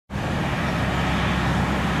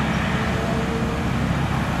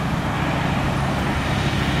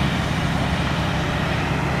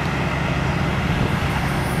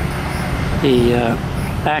The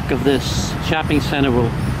back of this shopping center will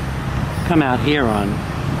come out here on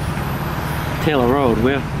Taylor Road.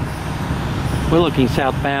 We're looking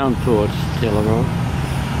southbound towards Taylor Road.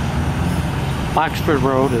 Boggsford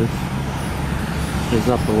Road is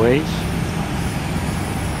up a ways.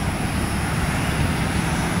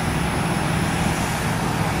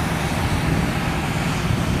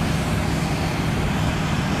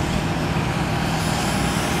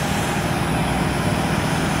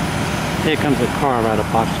 Here comes a car out of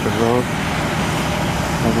Boggsford Road.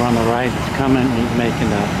 Over on the right, it's coming. He's making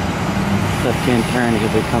a left-hand turn.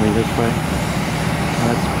 He'll be coming this way.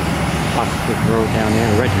 That's Boggsford Road down there.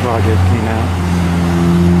 A red car just came out.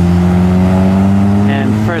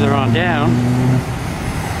 And further on down,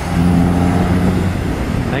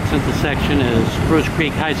 next intersection is Spruce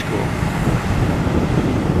Creek High School.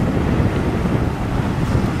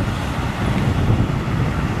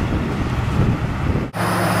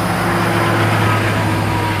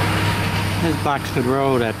 There's Boggsford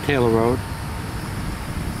Road at Taylor Road.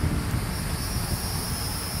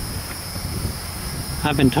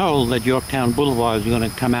 I've been told that Yorktown Boulevard is going to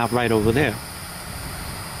come out right over there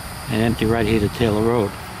and empty right here to Taylor Road.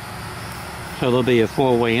 So there'll be a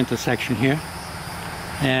four-way intersection here,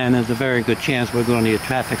 and there's a very good chance we're going to need a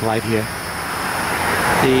traffic light here.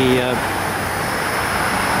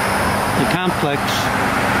 The complex,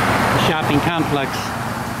 the shopping complex,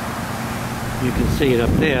 you can see it up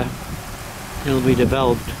there. It'll be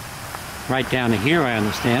developed right down to here, I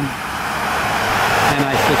understand. And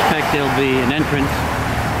I suspect there'll be an entrance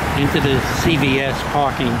into the CVS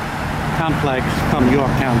parking complex from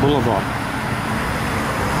Yorktown Boulevard.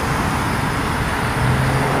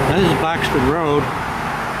 Now, this is Boggsford Road.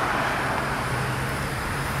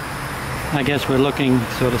 I guess we're looking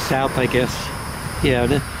sort of south, I guess. Yeah,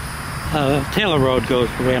 Taylor Road goes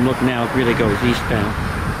the way I'm looking now. It really goes eastbound.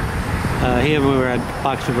 Here we're at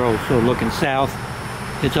Boggsford Road, so looking south.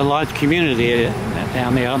 It's a large community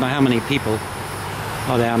down there. I don't know how many people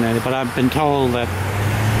are down there, but I've been told that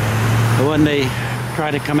when they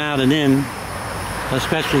try to come out and in,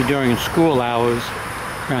 especially during school hours,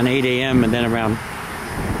 around 8 a.m. and then around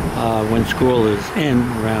when school is in,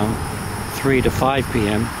 around 3 to 5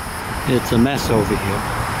 p.m., it's a mess over here.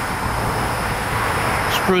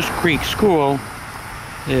 Spruce Creek School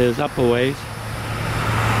is up a ways.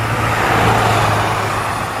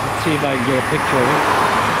 Let's see if I can get a picture of it.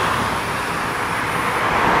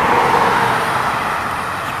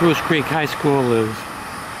 Spruce Creek High School is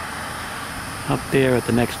up there at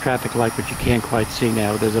the next traffic light, which you can't quite see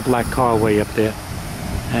now. There's a black car way up there,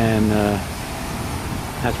 and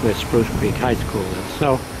that's where Spruce Creek High School is.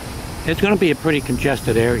 So it's going to be a pretty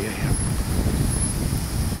congested area here.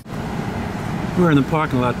 We're in the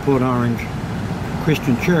parking lot, Port Orange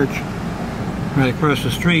Christian Church. Right across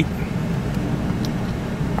the street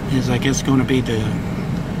is, I guess, going to be the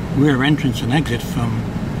rear entrance and exit from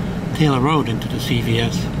Taylor Road into the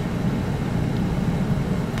CVS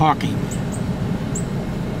parking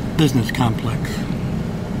business complex.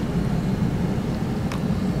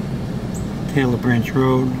 Taylor Branch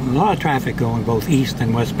Road. A lot of traffic going both east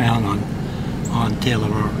and westbound on Taylor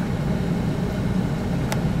Road.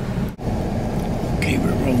 Okay,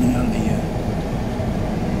 we're rolling out of the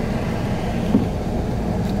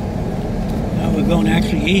now we're going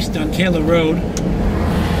actually east on Taylor Road.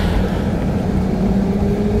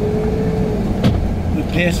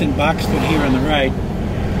 We're passing Boggsford here on the right.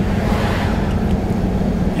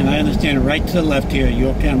 And I understand right to the left here,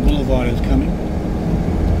 Yorktown Boulevard is coming.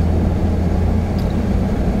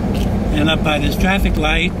 And up by this traffic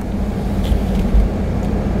light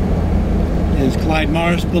is Clyde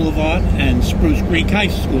Morris Boulevard and Spruce Creek High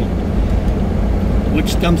School,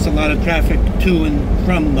 which dumps a lot of traffic to and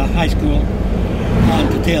from the high school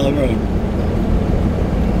onto Taylor Road.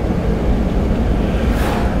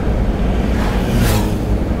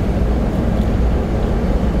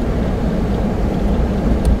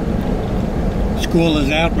 School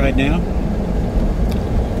is out right now.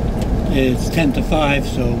 It's 10 to 5,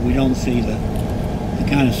 so we don't see the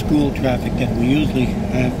kind of school traffic that we usually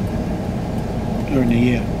have during the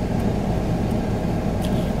year.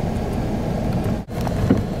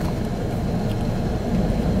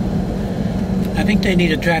 I think they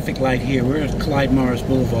need a traffic light here. We're at Clyde Morris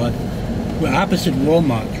Boulevard. We're opposite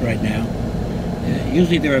Walmart right now.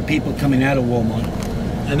 Usually there are people coming out of Walmart,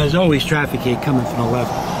 and there's always traffic here coming from the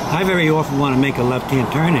left. I very often want to make a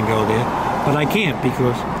left-hand turn and go there, but I can't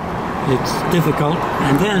because it's difficult,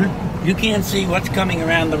 and then you can't see what's coming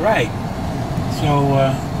around the right. So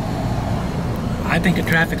I think a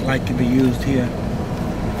traffic light could be used here.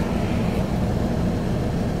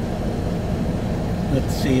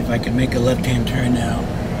 Let's see if I can make a left-hand turn now.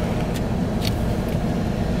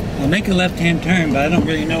 I'll make a left-hand turn, but I don't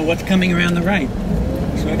really know what's coming around the right.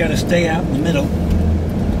 So I gotta stay out in the middle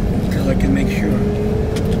until I can make sure.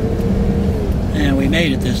 And we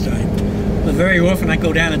made it this time. But very often I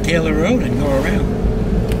go down to Taylor Road and go around.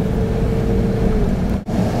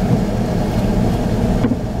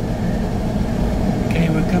 Okay,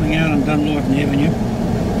 we're coming out on Dunlawton Avenue.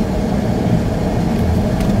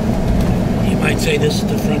 You might say this is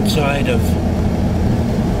the front side of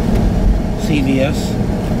CVS.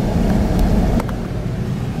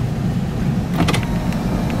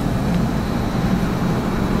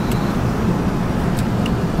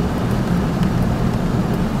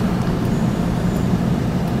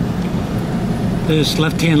 This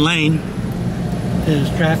left-hand lane, there's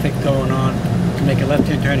traffic going on to make a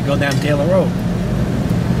left-hand turn to go down Taylor Road.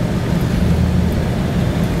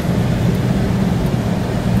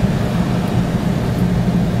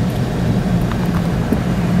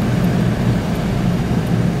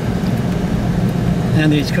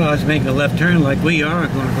 And these cars making a left turn like we are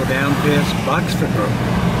going to go down past Boggsford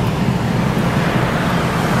Road.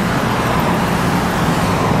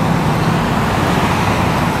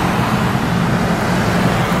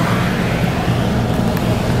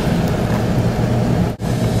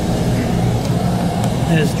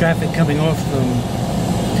 There's traffic coming off from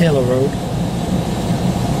Taylor Road.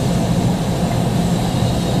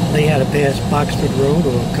 They had to pass Boggsford Road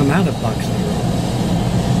or come out of Boggsford Road.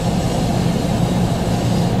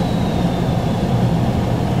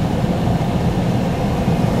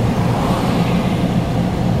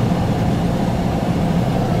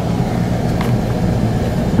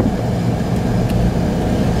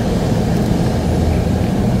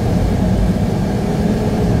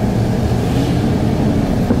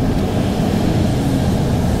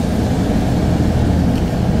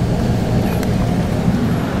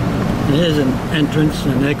 There's an entrance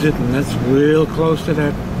and exit, and that's real close to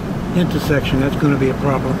that intersection. That's going to be a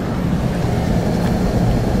problem.